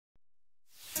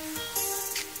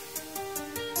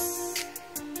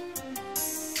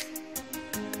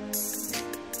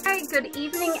Good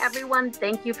evening, everyone.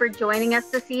 Thank you for joining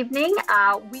us this evening.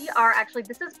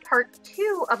 This is part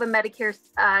 2 of a Medicare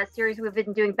series we've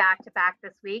been doing back to back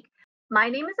this week. My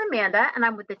name is Amanda, and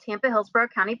I'm with the Tampa Hillsborough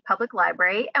County Public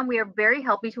Library, and we are very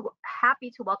happy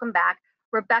to welcome back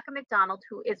Rebecca McDonald,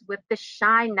 who is with the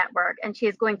Shine Network, and she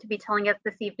is going to be telling us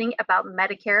this evening about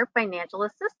Medicare financial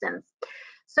assistance.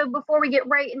 So before we get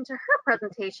right into her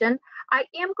presentation, I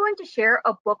am going to share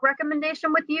a book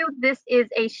recommendation with you. This is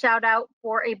a shout out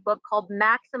for a book called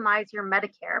Maximize Your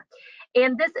Medicare.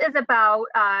 And this is about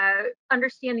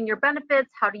understanding your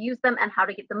benefits, how to use them, and how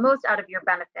to get the most out of your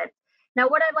benefits. Now,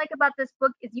 what I like about this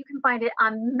book is you can find it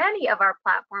on many of our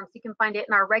platforms. You can find it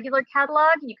in our regular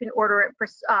catalog. You can order it for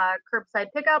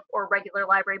curbside pickup or regular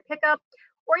library pickup.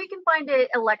 Or you can find it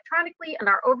electronically in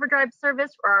our Overdrive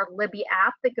service or our Libby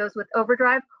app that goes with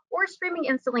Overdrive, or streaming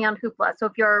instantly on Hoopla. So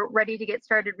if you're ready to get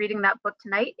started reading that book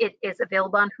tonight, it is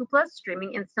available on Hoopla,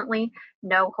 streaming instantly,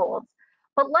 no holds.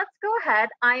 But let's go ahead.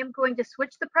 I am going to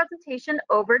switch the presentation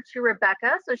over to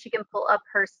Rebecca so she can pull up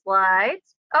her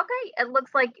slides. Okay, it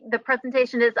looks like the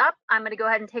presentation is up. I'm going to go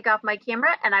ahead and take off my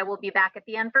camera, and I will be back at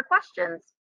the end for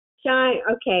questions. Shine,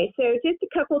 okay, so just a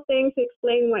couple things to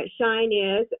explain what Shine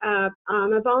is.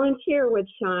 I'm a volunteer with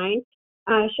Shine.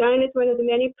 Shine is one of the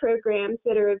many programs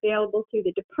that are available through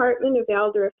the Department of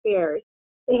Elder Affairs.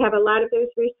 They have a lot of those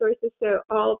resources, so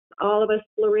all of us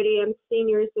Floridian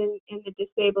seniors and the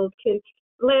disabled can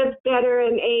live better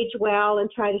and age well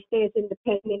and try to stay as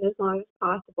independent as long as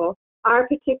possible. Our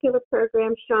particular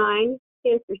program, Shine,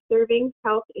 stands for Serving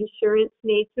Health Insurance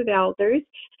Needs of Elders,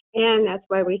 and that's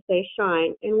why we say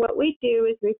Shine. And what we do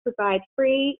is we provide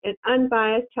free and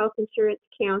unbiased health insurance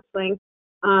counseling.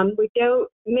 We don't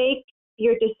make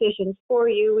your decisions for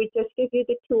you. We just give you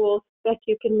the tools that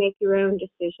you can make your own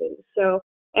decisions. So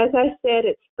as I said,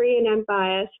 it's free and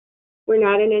unbiased. We're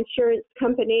not an insurance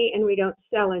company, and we don't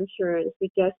sell insurance. We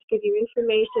just give you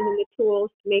information and the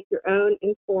tools to make your own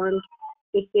informed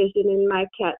decision. And my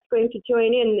cat's going to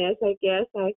join in this, I guess.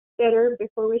 I said her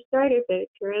before we started, but it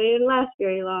really didn't last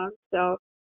very long. So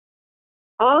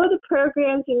all of the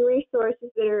programs and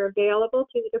resources that are available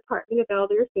to the Department of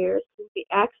Elder Affairs can be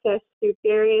accessed through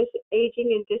various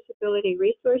aging and disability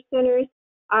resource centers.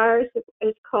 Ours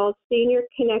is called Senior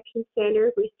Connection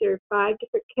Center. We serve 5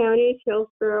 different counties: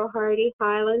 Hillsborough, Hardy,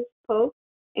 Highlands, Polk,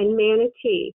 and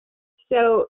Manatee.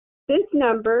 So this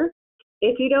number,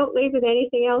 if you don't leave with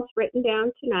anything else written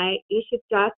down tonight, you should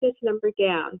jot this number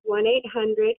down: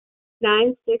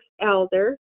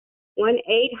 1-800-96-ELDER,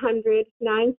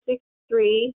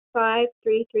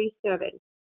 1-800-963-5337.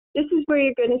 This is where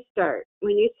you're going to start.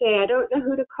 When you say, I don't know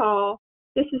who to call,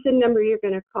 this is the number you're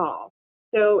going to call.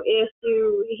 So if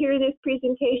you hear this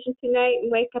presentation tonight and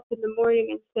wake up in the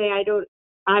morning and say, I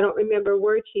don't remember a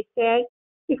word she said,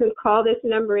 you can call this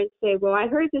number and say, well, I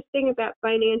heard this thing about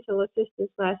financial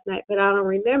assistance last night, but I don't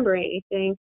remember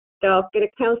anything. They'll get a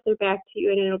counselor back to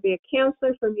you, and it'll be a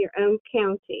counselor from your own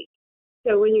county.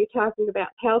 So when you're talking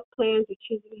about health plans or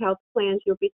choosing health plans,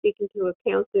 you'll be speaking to a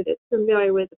counselor that's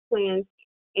familiar with the plans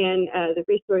and the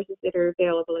resources that are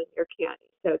available in your county.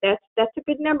 So that's a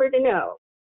good number to know.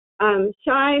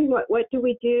 Shine, what do?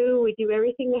 We do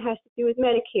everything that has to do with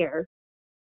Medicare,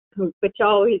 which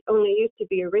always only used to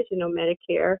be original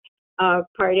Medicare,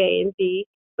 Part A and B,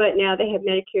 but now they have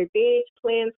Medicare Advantage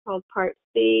plans called Part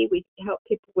C. We help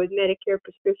people with Medicare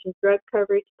prescription drug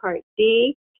coverage, Part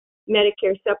D,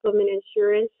 Medicare supplement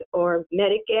insurance, or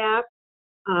Medigap.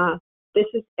 This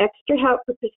is Extra Help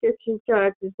for Prescription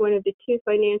Drugs, is one of the 2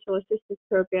 financial assistance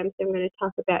programs I'm going to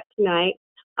talk about tonight.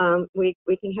 We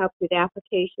can help with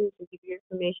applications and give you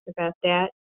information about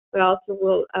that. We also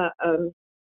will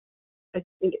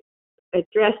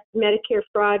address Medicare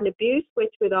fraud and abuse,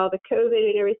 which with all the COVID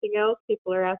and everything else,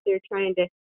 people are out there trying to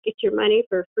get your money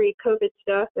for free COVID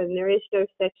stuff, and there is no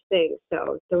such thing.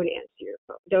 So don't answer your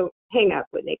phone. Don't hang up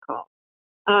when they call.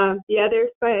 The other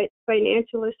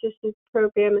financial assistance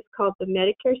program is called the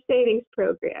Medicare Savings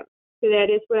Program. So that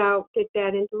is what I'll get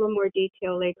that into a little more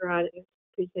detail later on in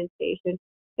this presentation.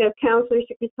 We have counselors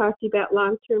who can talk to you about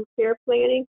long-term care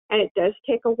planning, and it does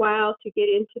take a while to get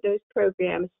into those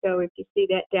programs. So if you see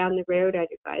that down the road,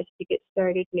 I'd advise you to get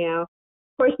started now. Of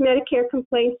course, Medicare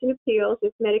complaints and appeals.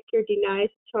 If Medicare denies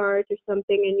a charge or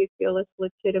something and you feel it's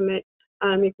legitimate,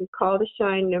 you can call the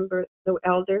Shine number, the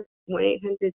Elder,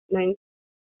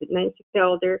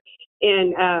 1-800-96-ELDER,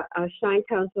 and a Shine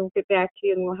counsel will get back to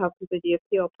you and we'll help you with the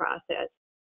appeal process.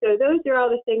 So those are all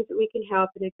the things that we can help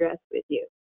and address with you.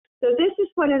 So this is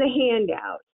one of the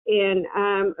handouts, and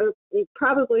you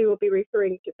probably will be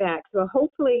referring to back. So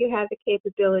hopefully you have the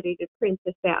capability to print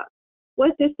this out.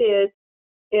 What this is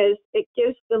is it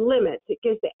gives the limits. It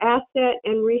gives the asset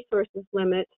and resources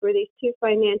limits for these two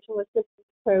financial assistance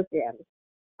programs.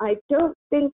 I don't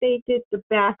think they did the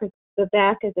back of the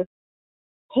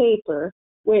paper,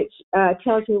 which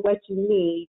tells you what you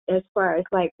need as far as,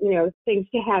 like, things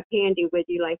to have handy with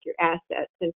you, like your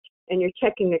assets and your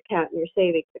checking account and your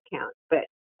savings account. But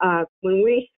when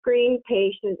we screen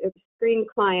screen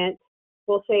clients,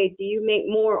 we'll say, do you make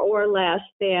more or less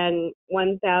than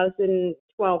 $1,012?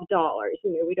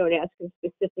 We don't ask them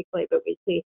specifically, but we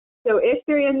see. So if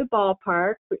they're in the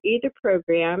ballpark for either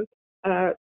program,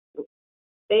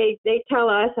 they tell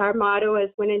us our motto is,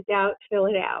 when in doubt, fill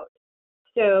it out.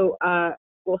 So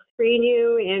we'll screen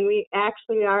you, and we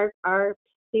actually, our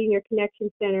Senior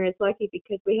Connection Center is lucky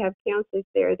because we have counselors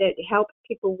there that help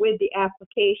people with the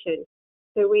application.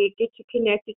 So we get you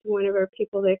connected to one of our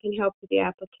people that can help with the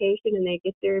application, and they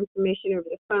get their information over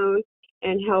the phone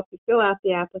and help you fill out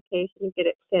the application and get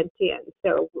it sent in.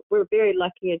 So we're very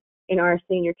lucky in our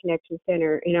Senior Connection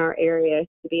Center in our area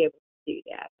to be able to do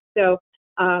that. So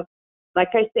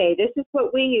like I say, this is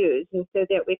what we use, and so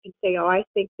that we can say, oh, I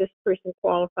think this person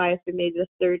qualifies for maybe the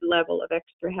third level of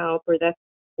extra help or the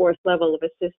fourth level of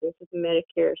assistance with the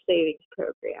Medicare savings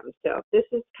program. So this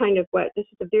is this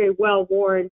is a very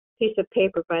well-worn piece of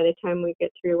paper by the time we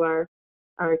get through our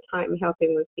time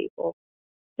helping with people.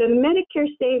 The Medicare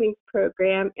Savings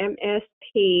Program,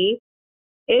 MSP,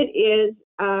 it is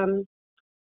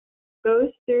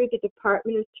goes through the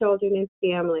Department of Children and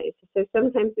Families. So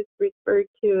sometimes it's referred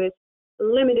to as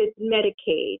limited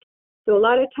Medicaid. So a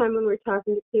lot of time when we're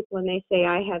talking to people and they say,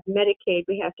 I have Medicaid,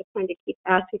 we have to kind of keep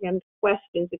asking them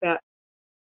questions about,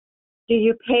 do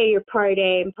you pay your Part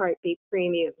A and Part B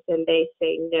premiums? And they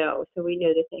say no. So we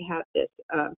know that they have this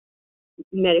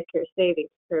Medicare Savings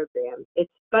Program.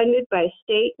 It's funded by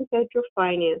state and federal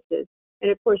finances.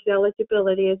 And of course,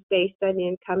 eligibility is based on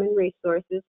income and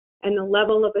resources. And the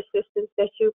level of assistance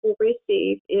that you will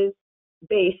receive is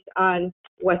based on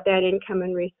what that income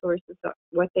and resources are,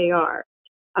 what they are.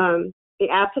 The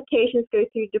applications go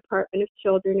through Department of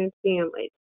Children and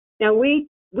Families. Now we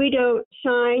don't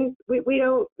we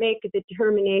don't make a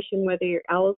determination whether you're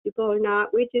eligible or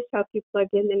not. We just help you plug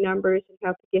in the numbers and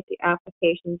help you get the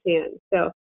applications in.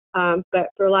 So, but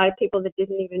for a lot of people that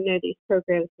didn't even know these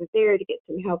programs were there, to get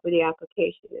some help with the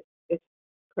application, it's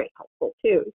quite helpful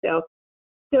too. So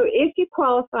if you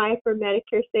qualify for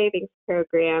Medicare Savings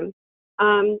Program,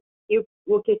 you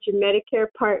will get your Medicare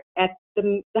Part at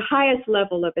the highest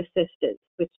level of assistance,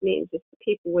 which means it's the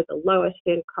people with the lowest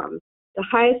income. The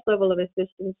highest level of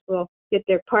assistance will get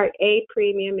their Part A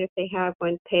premium if they have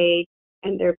one paid,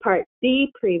 and their Part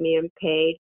B premium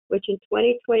paid, which in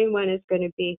 2021 is going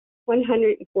to be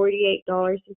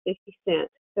 $148.50.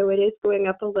 So it is going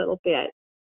up a little bit.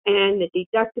 And the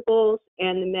deductibles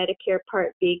and the Medicare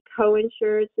Part B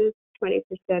co-insurances, 20%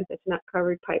 that's not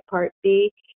covered by Part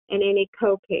B, and any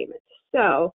co-payments.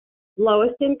 So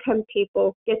lowest income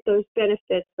people get those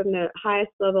benefits from the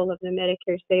highest level of the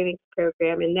Medicare Savings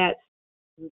Program, and that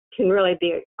can really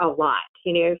be a lot.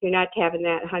 If you're not having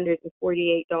that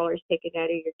 $148 taken out of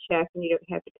your check and you don't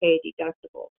have to pay a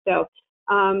deductible. So,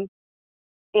 and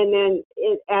then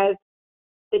as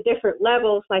the different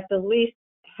levels, like the least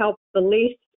of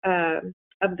the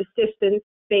assistance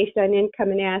based on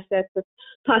income and assets, would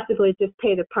possibly just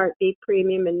pay the Part B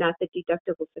premium and not the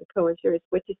deductibles and co-insurance,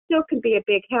 which still can be a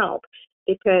big help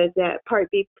because that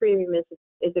Part B premium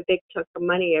is a big chunk of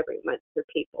money every month for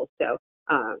people. So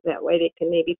that way they can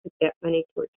maybe put that money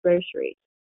towards groceries.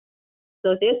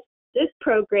 So this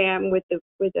program with the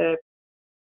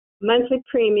monthly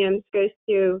premiums goes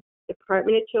through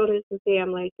Department of Children and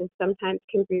Families, and sometimes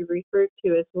can be referred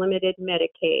to as limited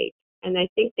Medicaid. And I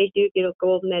think they do get a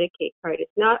gold Medicaid card.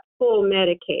 It's not full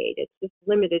Medicaid. It's just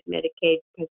limited Medicaid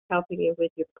because it's helping you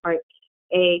with your Part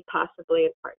A, possibly,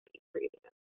 and Part B premium.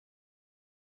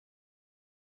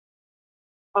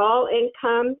 All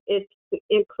income is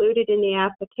included in the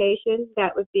application.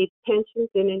 That would be pensions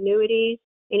and annuities,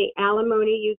 any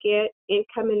alimony you get,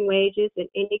 income and wages, and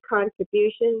any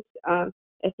contributions.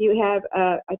 If you have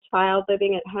a child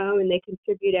living at home and they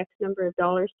contribute X number of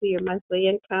dollars to your monthly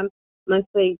income,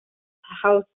 monthly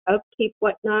house upkeep,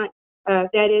 whatnot,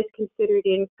 that is considered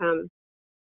income.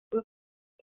 Oops.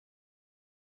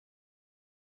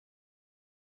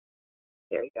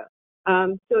 There you go.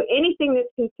 So anything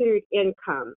that's considered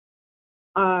income,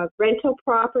 rental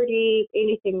property,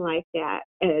 anything like that,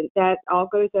 and that all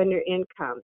goes under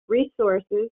income.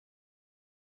 Resources,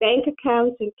 bank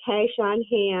accounts and cash on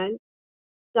hand,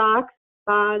 stocks,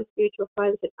 bonds, mutual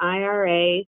funds, and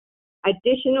IRAs,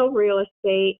 additional real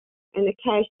estate, and the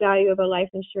cash value of a life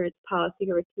insurance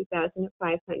policy over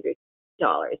 $2,500.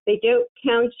 $8. They don't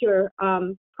count your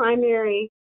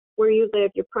primary, where you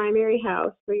live, your primary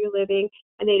house where you're living,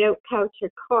 and they don't count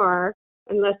your car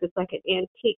unless it's like an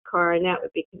antique car, and that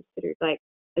would be considered like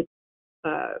a,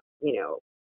 you know,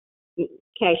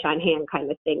 cash on hand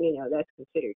kind of thing. You know, that's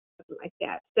considered something like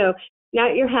that. So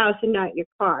not your house and not your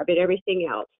car, but everything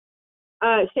else.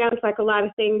 It sounds like a lot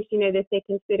of things, you know, that they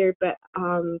consider, but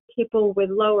people with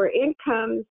lower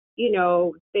incomes, you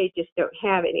know, they just don't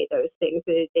have any of those things.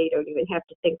 They don't even have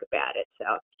to think about it,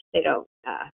 so they don't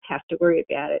have to worry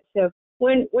about it. So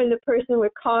when the person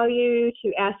would call you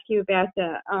to ask you about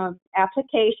the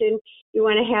application, you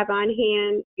want to have on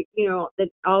hand, you know,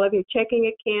 all of your checking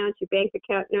accounts, your bank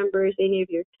account numbers, any of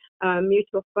your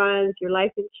mutual funds, your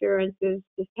life insurances.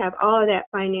 Just have all of that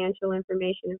financial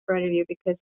information in front of you,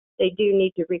 because they do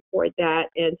need to record that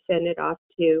and send it off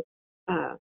to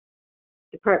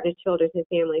Department of Children's and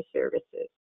Family Services.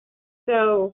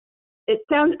 So it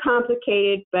sounds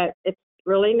complicated, but it's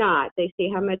really not. They see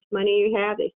how much money you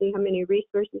have, they see how many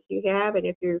resources you have, and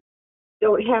if you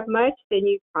don't have much, then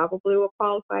you probably will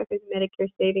qualify for the Medicare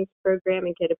Savings Program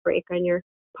and get a break on your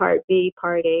Part B,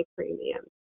 Part A premium.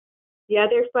 The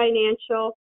other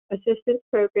financial assistance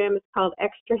program is called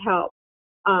Extra Help.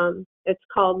 It's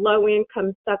called Low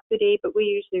Income Subsidy, but we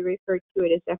usually refer to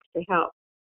it as Extra Help.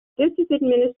 This is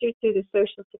administered through the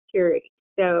Social Security.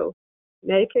 So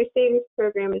Medicare Savings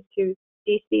Program is through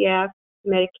DCF,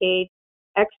 Medicaid.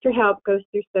 Extra Help goes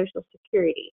through Social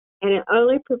Security, and it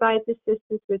only provides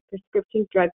assistance with prescription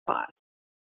drug costs.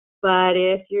 But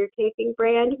if you're taking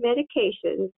brand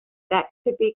medications, that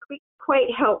could be quite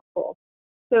helpful.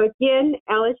 So again,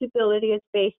 eligibility is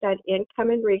based on income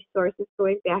and resources,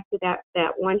 going back to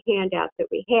that one handout that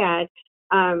we had.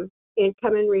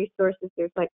 Income and resources,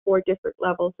 there's like 4 different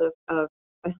levels of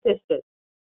assistance.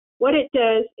 What it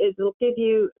does is it'll give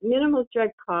you minimal drug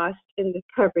costs in the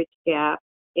coverage gap,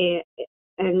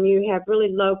 and you have really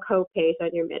low co-pays on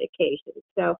your medications.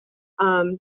 So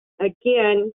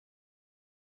again,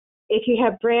 if you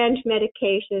have brand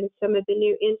medications, some of the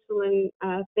new insulin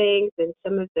things and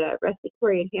some of the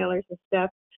respiratory inhalers and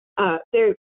stuff,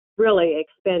 they're really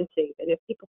expensive. And if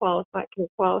people can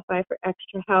qualify for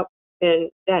Extra Help, then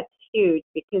that's huge,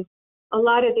 because a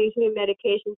lot of these new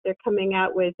medications they're coming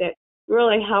out with that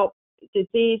really help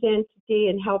disease entity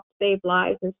and help save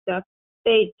lives and stuff,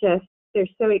 they're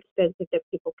so expensive that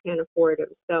people can't afford them.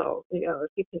 So, you know, if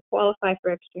you can qualify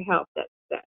for Extra Help,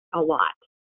 that's a lot.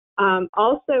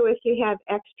 Also, if you have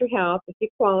Extra Help, if you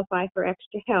qualify for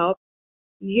Extra Help,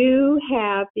 you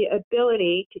have the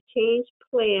ability to change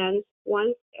plans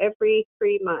once every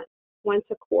 3 months, once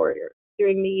a quarter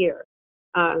during the year.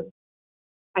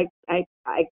 I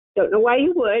don't know why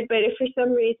you would, but if for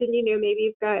some reason, you know,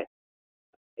 maybe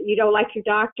you don't like your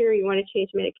doctor, you want to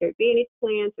change Medicare Advantage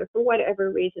plans, or for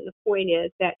whatever reason, the point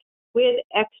is that with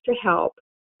Extra Help,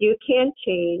 you can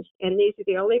change, and these are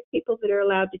the only people that are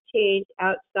allowed to change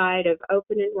outside of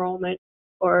open enrollment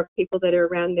or people that are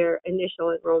around their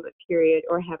initial enrollment period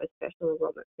or have a special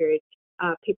enrollment period.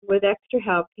 People with Extra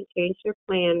Help can change their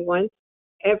plan once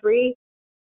every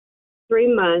 3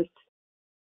 months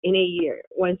in a year,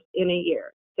 once in a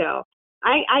year. So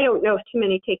I don't know if too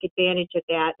many take advantage of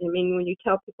that. I mean, when you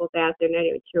tell people that, they're not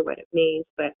even sure what it means,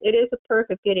 but it is a perk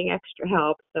of getting Extra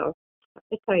Help, so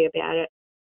I'll tell you about it.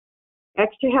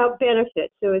 Extra Help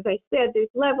benefits. So as I said, there's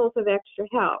levels of Extra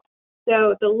Help.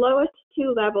 So the lowest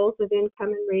 2 levels of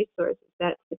income and resources,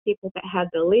 that's the people that have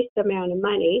the least amount of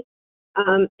money,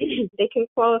 they can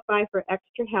qualify for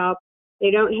Extra Help.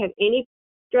 They don't have any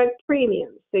drug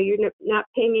premiums, so you're not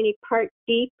paying any Part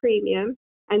D premium,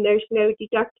 and there's no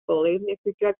deductible. Even if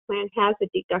your drug plan has a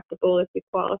deductible, if you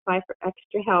qualify for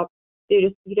Extra Help,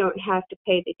 you don't have to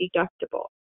pay the deductible.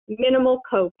 Minimal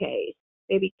co-pays,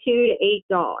 maybe $2 to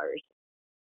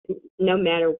 $8, no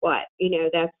matter what. You know,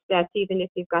 that's even if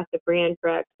you've got the brand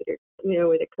drugs that are, you know,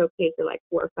 where the co-pays are like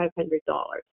 $400 or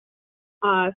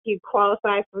 $500. If you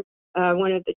qualify for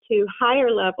one of the 2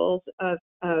 higher levels of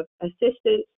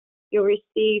assistance, you'll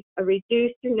receive a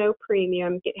reduced or no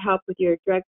premium, get help with your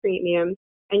drug premium,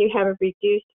 and you have a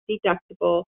reduced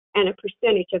deductible and a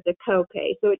percentage of the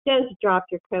copay. So it does drop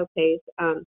your copays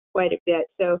quite a bit.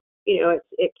 So, you know,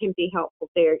 it can be helpful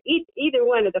there. Either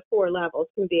one of the 4 levels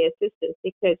can be assistance,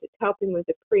 because it's helping with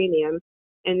the premium.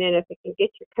 And then if it can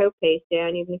get your copays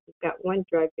down, even if you've got one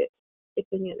drug that's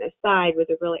sticking in the side with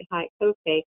a really high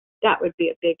copay, that would be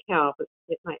a big help.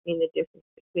 It might mean the difference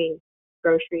between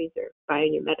groceries or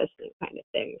buying your medicine kind of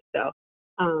thing. So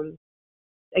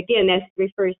again, that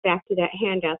refers back to that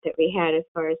handout that we had as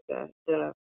far as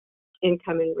the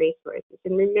income and resources.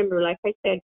 And remember, like I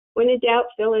said, when in doubt,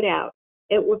 fill it out.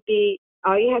 It would be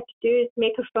all you have to do is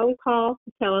make a phone call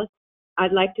to tell us,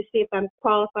 I'd like to see if I'm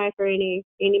qualified for any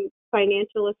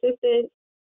financial assistance.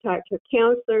 Talk to a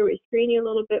counselor. We screen you a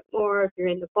little bit more. If you're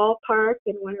in the ballpark,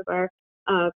 and one of our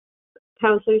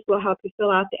counselors will help you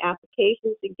fill out the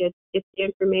applications and get the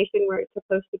information where it's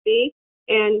supposed to be.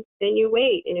 And then you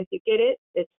wait. And if you get it,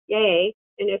 it's yay.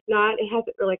 And if not, it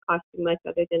hasn't really cost you much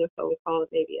other than a phone call and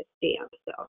maybe a stamp.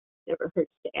 So never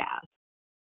hurts to ask.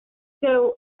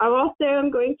 So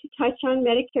I'm going to touch on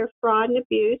Medicare fraud and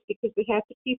abuse because we have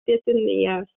to keep this in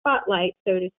the spotlight,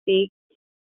 so to speak.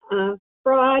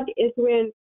 Fraud is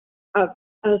when a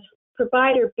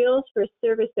provider bills for a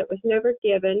service that was never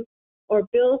given, or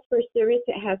bills for a service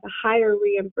that has a higher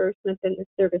reimbursement than the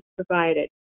service provided.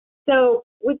 So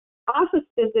with office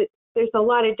visits, there's a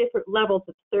lot of different levels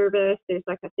of service. There's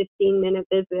like a 15-minute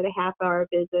visit, a half-hour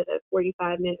visit, a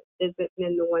 45-minute visit, and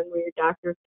then the one where your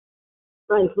doctor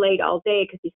runs late all day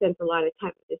because he spends a lot of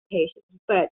time with his patients.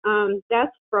 But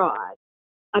that's fraud.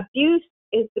 Abuse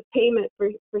is the payment for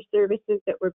services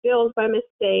that were billed by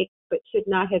mistake but should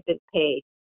not have been paid.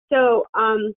 So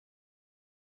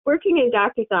working in a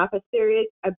doctor's office, there is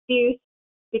abuse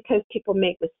because people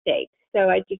make mistakes. So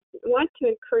I just want to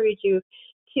encourage you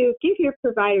to give your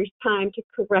providers time to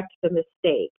correct the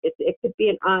mistake. It could be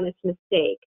an honest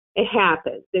mistake. It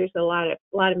happens. There's a lot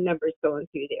of numbers going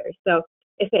through there. So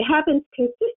if it happens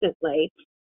consistently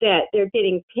that they're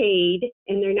getting paid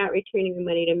and they're not returning the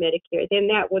money to Medicare, then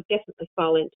that will definitely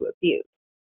fall into abuse.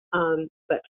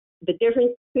 But the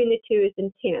difference between the two is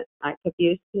intent. Like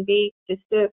abuse can be just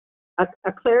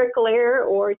a clerical error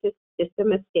or just a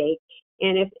mistake.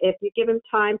 And if you give them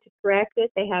time to correct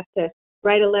it, they have to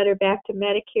write a letter back to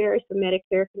Medicare so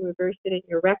Medicare can reverse it in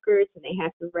your records, and they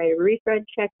have to write a refund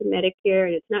check to Medicare.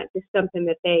 And it's not just something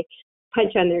that they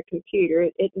punch on their computer.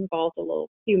 It involves a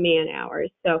few man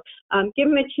hours. So give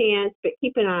them a chance, but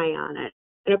keep an eye on it.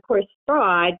 And of course,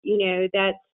 fraud,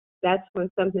 that's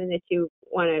something that you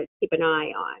want to keep an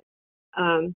eye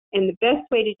on. And the best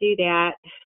way to do that,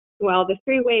 well, the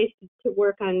 3 ways to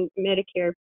work on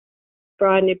Medicare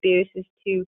fraud and abuse is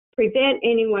to prevent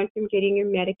anyone from getting your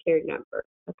Medicare number.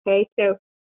 Okay, so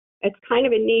it's kind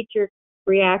of a knee-jerk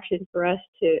reaction for us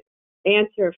to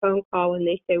answer a phone call when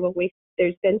they say, well,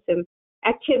 there's been some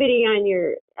activity on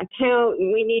your account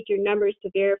and we need your numbers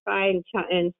to verify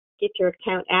and get your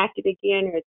account active again,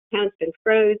 or the account's been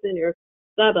frozen, or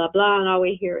blah, blah, blah, and all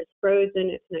we hear is frozen.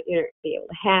 It's not, you're not be able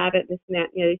to have it, this and that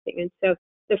and the other thing. And so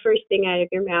the first thing out of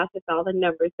your mouth is all the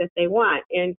numbers that they want.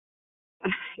 And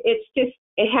it's just,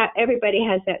 everybody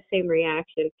has that same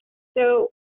reaction. So,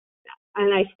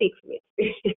 and I speak from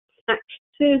experience. As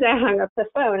soon as I hung up the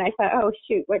phone, I thought, oh,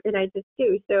 shoot, what did I just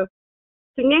do? So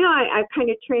now I kind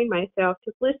of train myself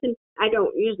to listen. I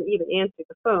don't usually even answer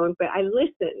the phone, but I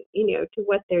listen, to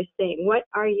what they're saying. What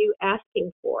are you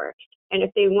asking for? And if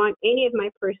they want any of my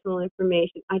personal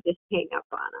information, I just hang up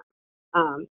on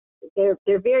them.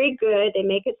 They're very good. They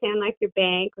make it sound like your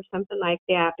bank or something like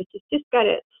that, but you just got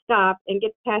to stop and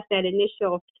get past that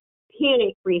initial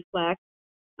panic reflex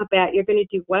about you're going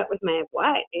to do what with my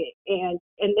what, and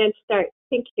then start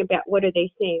thinking about what are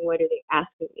they saying, what are they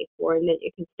asking me for, and then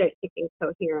you can start thinking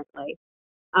coherently.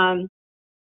 And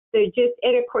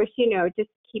of course, just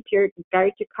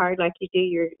guard your card like you do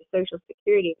your Social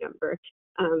Security number.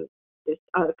 This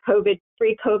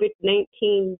free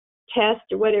COVID-19 test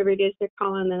or whatever it is they're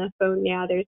calling on the phone now.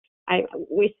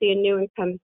 We see a new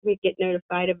one we get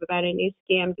notified about a new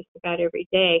scam just about every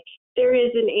day. There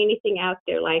isn't anything out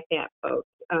there like that, folks.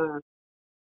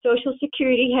 Social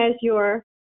Security has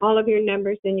all of your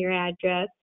numbers and your address.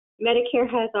 Medicare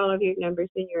has all of your numbers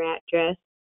and your address.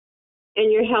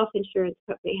 And your health insurance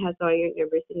company has all your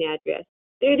numbers and address.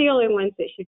 They're the only ones that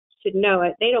should know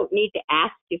it. They don't need to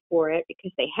ask you for it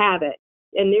because they have it.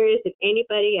 And there isn't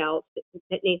anybody else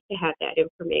that needs to have that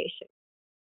information.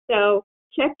 So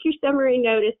check your summary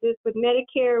notices. With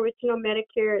Medicare, original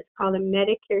Medicare, it's called a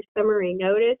Medicare summary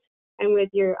notice. And with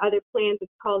your other plans,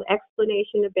 it's called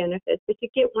explanation of benefits. But you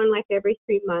get one like every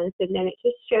 3 months, and then it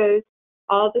just shows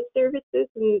all the services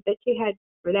that you had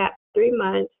for that 3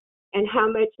 months and how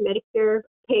much Medicare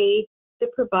paid the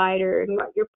provider and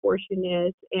what your portion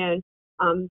is, and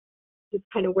just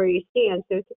kind of where you stand.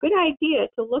 So it's a good idea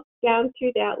to look down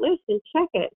through that list and check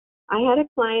it. I had a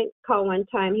client call one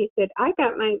time. He said, I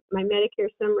got my Medicare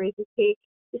summaries, and he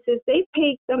says, they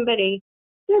paid somebody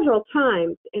several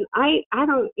times, and I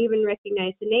don't even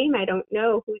recognize the name. I don't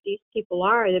know who these people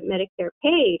are that Medicare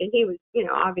paid. And he was,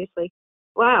 obviously,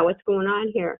 wow, what's going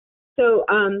on here? So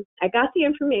I got the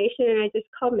information, and I just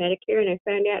called Medicare, and I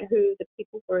found out who the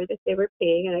people were that they were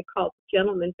paying, and I called the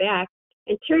gentleman back,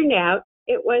 and turned out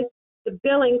it was the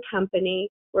billing company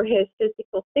were his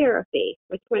physical therapy,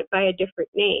 which went by a different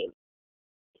name.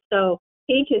 So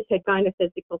he just had gone to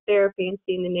physical therapy and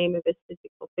seen the name of his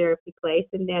physical therapy place,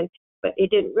 but he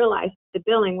didn't realize the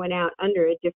billing went out under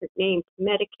a different name to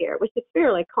Medicare, which is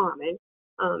fairly common.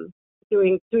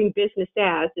 Doing business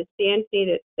as it's the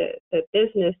entity that the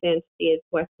business entity is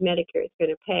what Medicare is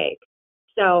going to pay.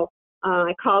 So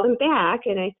I called him back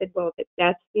and I said, well,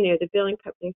 that's the billing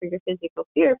company for your physical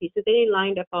therapy. So then he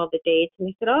lined up all the dates and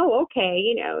he said, oh,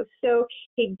 okay, So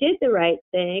he did the right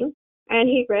thing and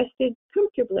he rested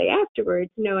comfortably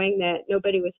afterwards, knowing that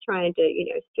nobody was trying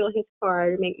to steal his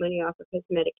card or make money off of his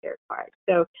Medicare card.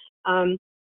 So and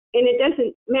it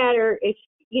doesn't matter if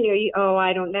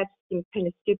that seems kind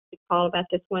of stupid to call about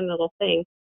this one little thing.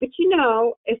 But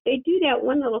if they do that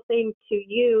one little thing to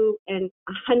you and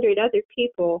 100 other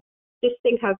people, just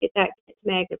think how that gets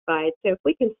magnified. So if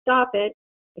we can stop it,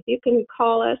 if you can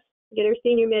call us, get our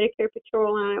senior Medicare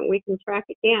patrol on it, we can track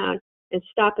it down and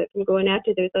stop it from going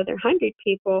after those other 100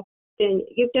 people, then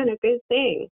you've done a good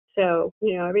thing. So,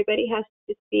 everybody has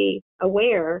to just be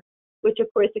aware, which of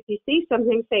course, if you see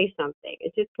something, say something.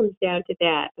 It just comes down to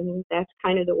that. And that's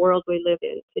kind of the world we live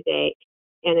in today.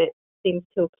 And it seems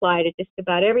to apply to just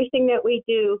about everything that we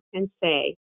do and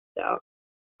say. So,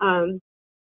 I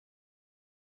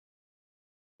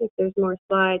think there's more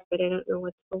slides, but I don't know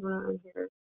what's going on here.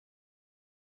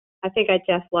 I think I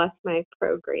just lost my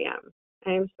program.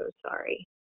 I am so sorry.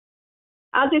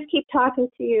 I'll just keep talking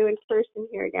to you in person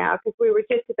here now because we were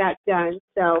just about done,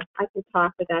 so I can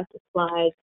talk without the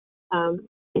slides.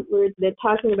 We're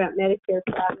talking about Medicare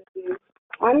private use.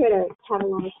 I'm going to have a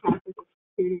long talk with the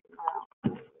student tomorrow,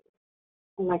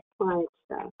 electronic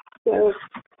stuff. So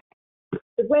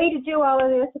the way to do all of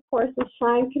this, of course, is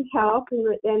Shine can help, and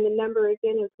the number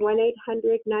again is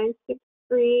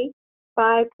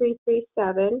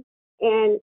 1-800-963-5337,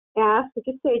 and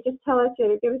just tell us,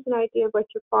 give us an idea of what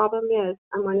your problem is.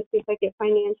 I want to see if I get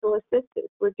financial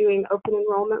assistance. We're doing open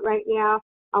enrollment right now.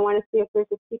 I want to see if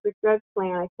there's a cheaper drug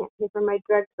plan. I can't pay for my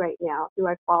drugs right now. Do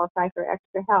I qualify for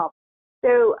extra help?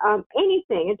 So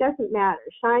anything, it doesn't matter.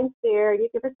 Shine's there. You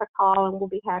give us a call, and we'll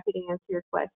be happy to answer your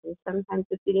questions. Sometimes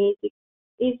it's an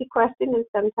easy question, and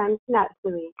sometimes not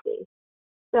so easy.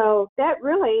 So that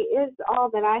really is all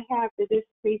that I have for this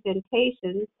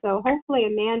presentation. So hopefully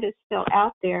Amanda's still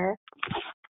out there,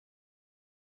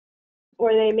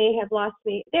 or they may have lost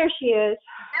me. There she is.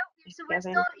 No, so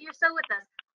you're still with us.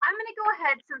 I'm going to go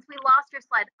ahead, since we lost your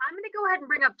slide, I'm going to go ahead and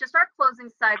bring up just our closing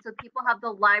slide so people have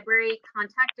the library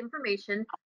contact information.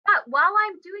 But while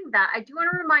I'm doing that, I do want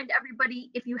to remind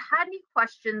everybody, if you had any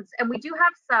questions, and we do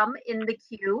have some in the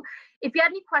queue, if you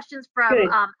had any questions from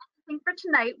anything for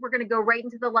tonight, we're going to go right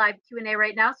into the live Q&A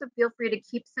right now, so feel free to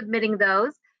keep submitting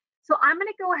those. So I'm going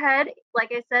to go ahead,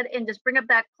 like I said, and just bring up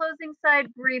that closing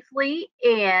slide briefly,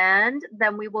 and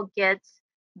then we will get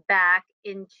back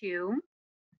into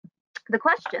the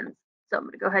questions. So I'm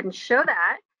going to go ahead and show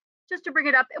that just to bring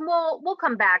it up, and we'll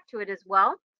come back to it as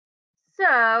well.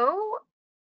 So,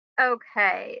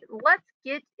 okay, let's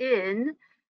get in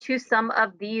to some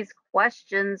of these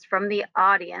questions from the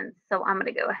audience. So I'm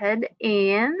going to go ahead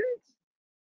and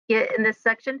get in this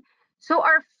section. So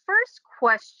our first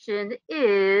question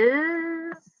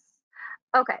is,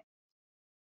 okay.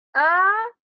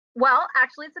 Well,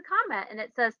 actually, it's a comment, and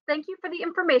it says, "Thank you for the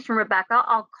information, Rebecca.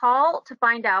 I'll call to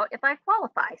find out if I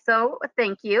qualify." So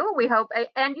thank you. We hope,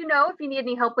 and if you need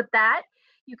any help with that,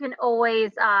 you can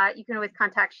always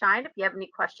contact Shine if you have any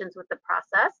questions with the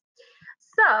process.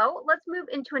 So let's move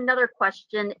into another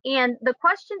question, and the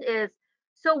question is,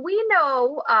 so we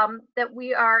know that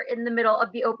we are in the middle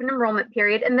of the open enrollment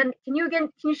period, and then can you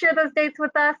share those dates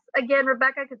with us again,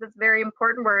 Rebecca, because it's very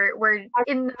important. We're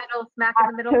in the middle, smack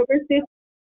in the middle.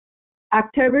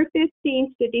 October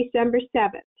 15th to December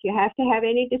 7th. You have to have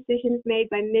any decisions made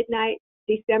by midnight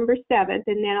December 7th,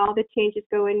 and then all the changes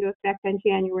go into effect on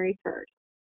January 3rd.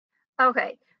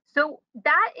 Okay, so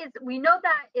we know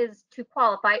that is to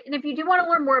qualify. And if you do want to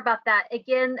learn more about that,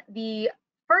 again, the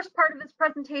first part of this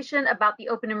presentation about the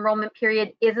open enrollment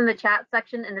period is in the chat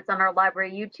section, and it's on our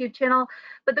library YouTube channel.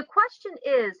 But the question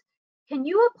is, can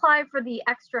you apply for the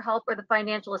extra help or the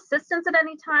financial assistance at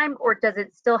any time, or does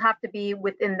it still have to be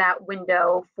within that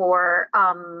window for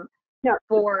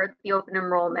the open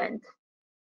enrollment?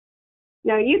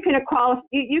 No, you can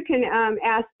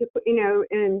ask to,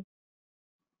 and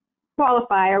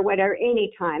qualify or whatever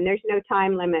anytime. There's no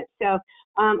time limit. So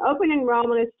open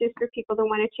enrollment is just for people that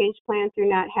want to change plans they're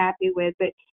not happy with,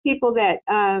 but people that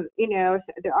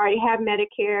they already have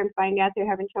Medicare and find out they're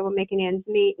having trouble making ends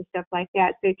meet and stuff like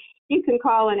that. So you can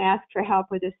call and ask for help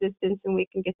with assistance, and we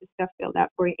can get the stuff filled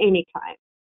out for you anytime.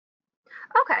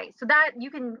 Okay, so that you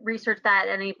can research that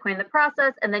at any point in the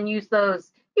process and then use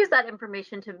that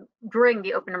information to during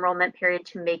the open enrollment period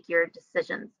to make your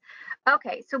decisions.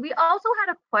 Okay, so we also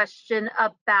had a question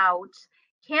about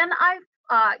can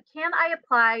I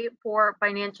apply for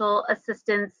financial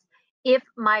assistance if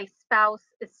my spouse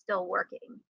is still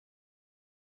working?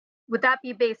 Would that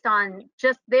be based on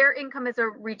just their income as a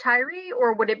retiree,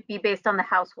 or would it be based on the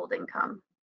household income?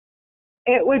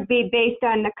 It would be based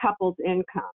on the couple's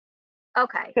income.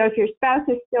 Okay. So if your spouse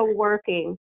is still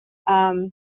working,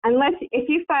 unless if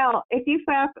you file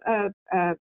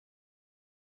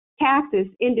taxes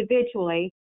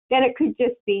individually, then it could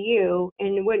just be you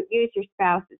and it wouldn't use your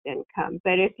spouse's income.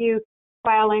 But if you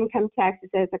file income taxes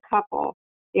as a couple,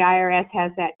 the IRS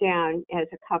has that down as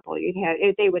a couple.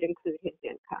 They would include his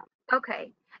income.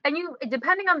 Okay. And you,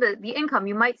 depending on the income,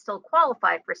 you might still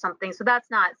qualify for something. So that's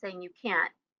not saying you can't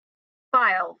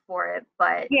file for it,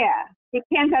 but yeah,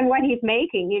 depends on what he's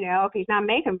making. If he's not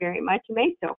making very much, he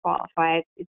may still qualify.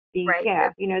 right. Yeah,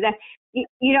 that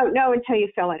you don't know until you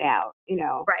fill it out.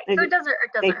 Right. So it doesn't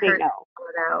hurt no. to fill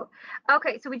it out.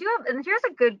 Okay. So we do have, and here's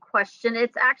a good question.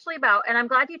 It's actually about, and I'm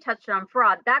glad you touched on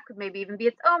fraud. That could maybe even be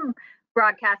its own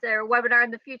broadcast or webinar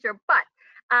in the future. But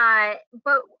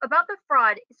about the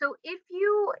fraud. So if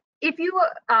you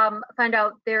find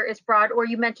out there is fraud, or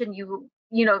you mentioned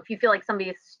if you feel like somebody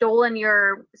has stolen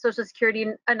your Social Security,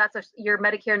 your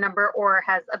Medicare number, or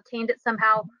has obtained it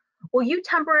somehow, do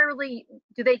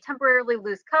they temporarily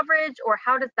lose coverage, or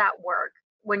how does that work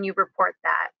when you report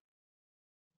that?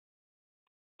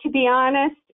 To be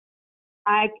honest,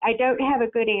 I don't have a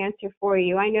good answer for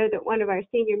you. I know that one of our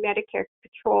senior Medicare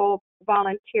patrol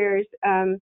volunteers,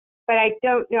 but I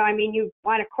don't know. I mean, you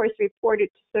want, of course, report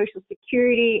it to Social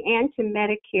Security and to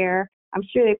Medicare. I'm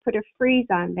sure they put a freeze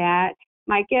on that.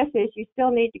 My guess is you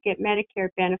still need to get Medicare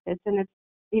benefits, and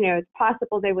it's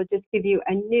possible they will just give you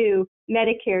a new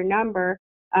Medicare number,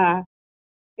 and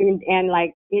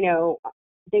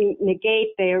negate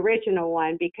the original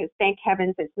one, because thank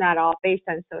heavens it's not all based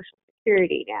on Social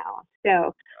Security now.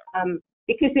 So,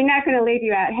 because they're not going to leave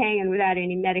you out hanging without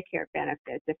any Medicare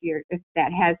benefits if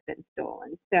that has been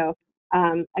stolen. So,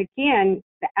 again,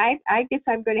 I guess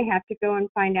I'm going to have to go and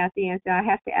find out the answer. I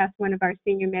have to ask one of our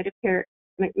senior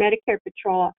Medicare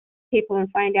patrol people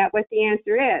and find out what the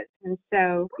answer is. And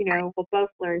so, we'll both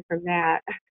learn from that.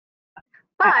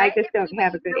 I just don't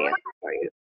have a good answer for you.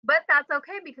 But that's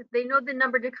okay, because they know the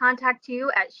number to contact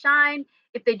you at Shine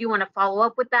if they do want to follow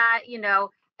up with that,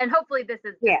 and hopefully this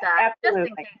is just in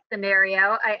case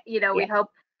scenario. We hope.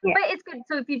 Yeah. But it's good.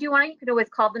 So if you do want to, you can always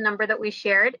call the number that we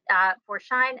shared for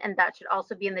Shine, and that should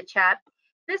also be in the chat.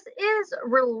 This is,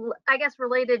 I guess,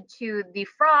 related to the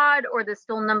fraud or the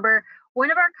stolen number.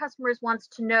 One of our customers wants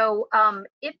to know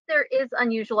if there is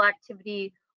unusual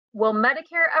activity, will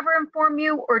Medicare ever inform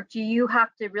you, or do you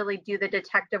have to really do the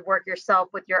detective work yourself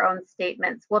with your own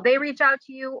statements? Will they reach out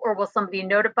to you, or will somebody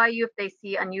notify you if they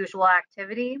see unusual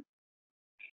activity?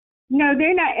 No,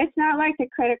 they're not. It's not like the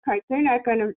credit cards. They're not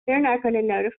going to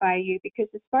notify you, because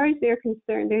as far as they're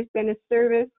concerned, there's been a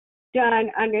service done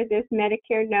under this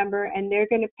Medicare number, and they're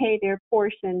going to pay their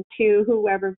portion to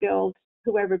whoever billed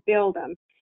them.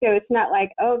 So it's not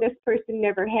like, oh, this person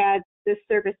never had this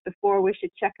service before, we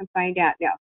should check and find out. No.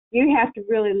 You have to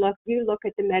really look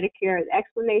at the Medicare, the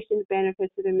explanation of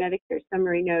benefits of the Medicare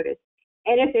summary notice.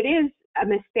 And if it is a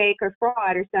mistake or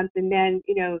fraud or something, then,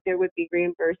 there would be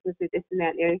reimbursements or this and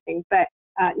that and the other thing. But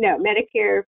no,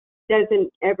 Medicare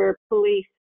doesn't ever police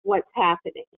what's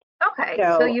happening. Okay,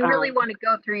 so you really want to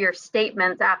go through your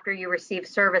statements after you receive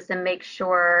service and make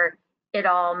sure it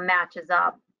all matches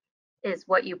up, is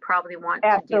what you probably want to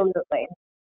do. Absolutely.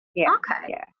 Yeah. Okay.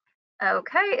 Yeah.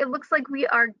 Okay, it looks like we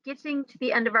are getting to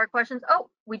the end of our questions. Oh,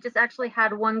 we just actually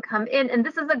had one come in, and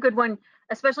this is a good one,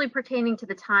 especially pertaining to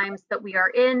the times that we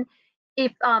are in.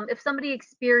 If somebody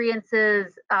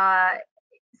experiences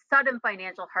sudden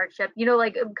financial hardship,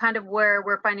 like kind of where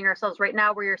we're finding ourselves right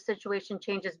now, where your situation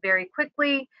changes very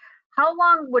quickly, how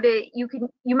long would you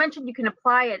mentioned you can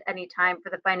apply at any time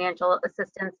for the financial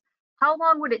assistance. How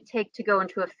long would it take to go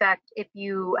into effect if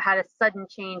you had a sudden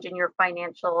change in your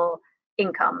financial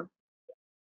income?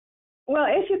 Well,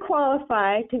 if you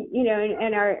qualify to,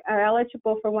 and are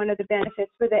eligible for one of the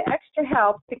benefits for the extra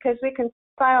help, because we can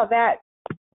file that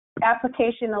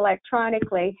application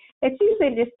electronically, it's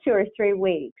usually just 2 or 3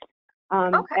 weeks.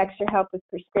 Extra help with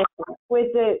prescription.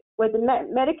 With the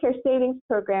Medicare Savings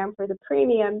Program for the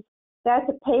premiums, that's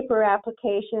a paper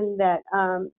application that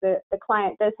the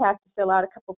client does have to fill out a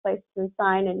couple places and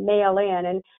sign and mail in,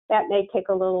 and that may take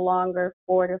a little longer,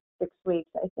 4 to 6 weeks,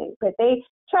 I think. But they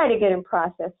try to get them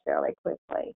processed fairly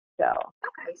quickly. So,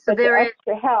 Okay, so but there the is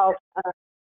extra help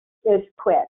is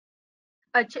quick.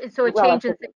 so a change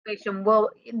in situation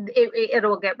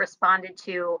it'll get responded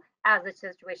to as the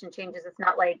situation changes. It's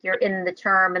not like you're in the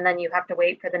term and then you have to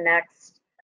wait for the next,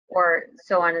 or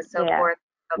so on and so forth.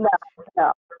 No,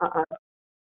 no.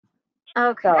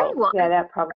 Okay, So, well, yeah,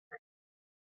 that probably.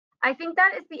 I think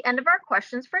that is the end of our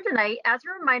questions for tonight. As a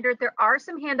reminder, there are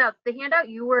some handouts. The handout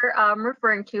you were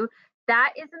referring to,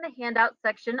 that is in the handout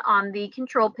section on the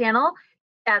control panel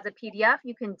as a PDF.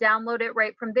 You can download it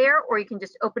right from there, or you can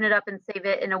just open it up and save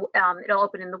it in it'll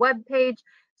open in the web page.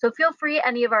 So feel free,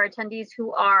 any of our attendees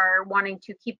who are wanting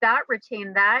to keep that,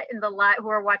 retain that in the who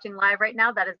are watching live right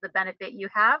now, that is the benefit you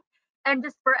have. And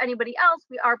just for anybody else,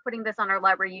 we are putting this on our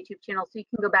library YouTube channel, so you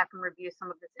can go back and review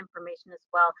some of this information as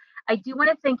well. I do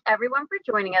want to thank everyone for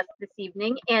joining us this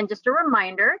evening. And just a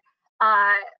reminder,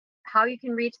 how you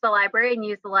can reach the library and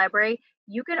use the library.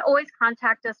 You can always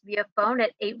contact us via phone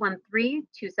at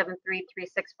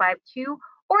 813-273-3652,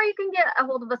 or you can get a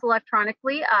hold of us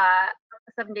electronically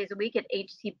 7 days a week at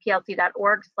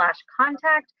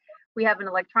htplc.org/contact. We have an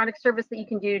electronic service that you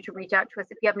can do to reach out to us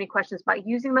if you have any questions about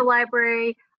using the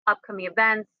library, upcoming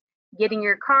events, getting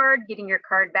your card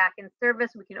back in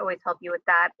service. We can always help you with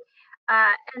that.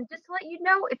 And just to let you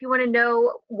know, if you want to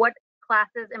know what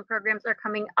classes and programs are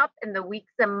coming up in the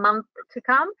weeks and months to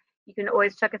come, you can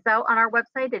always check us out on our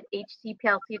website at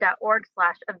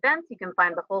htplc.org/events. You can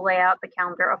find the whole layout, the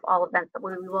calendar of all events that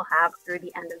we will have through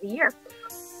the end of the year.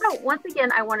 So once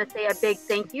again, I want to say a big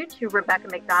thank you to Rebecca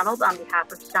McDonald on behalf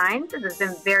of Shine. This has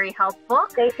been very helpful.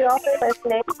 Thank you all for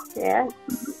listening. Yeah.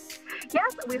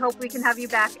 Yes, we hope we can have you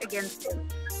back again soon.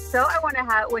 So I want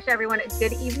to wish everyone a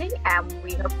good evening, and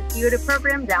we hope to see you at a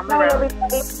program down the road. Bye,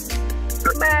 everybody.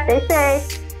 Bye. Stay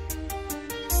safe.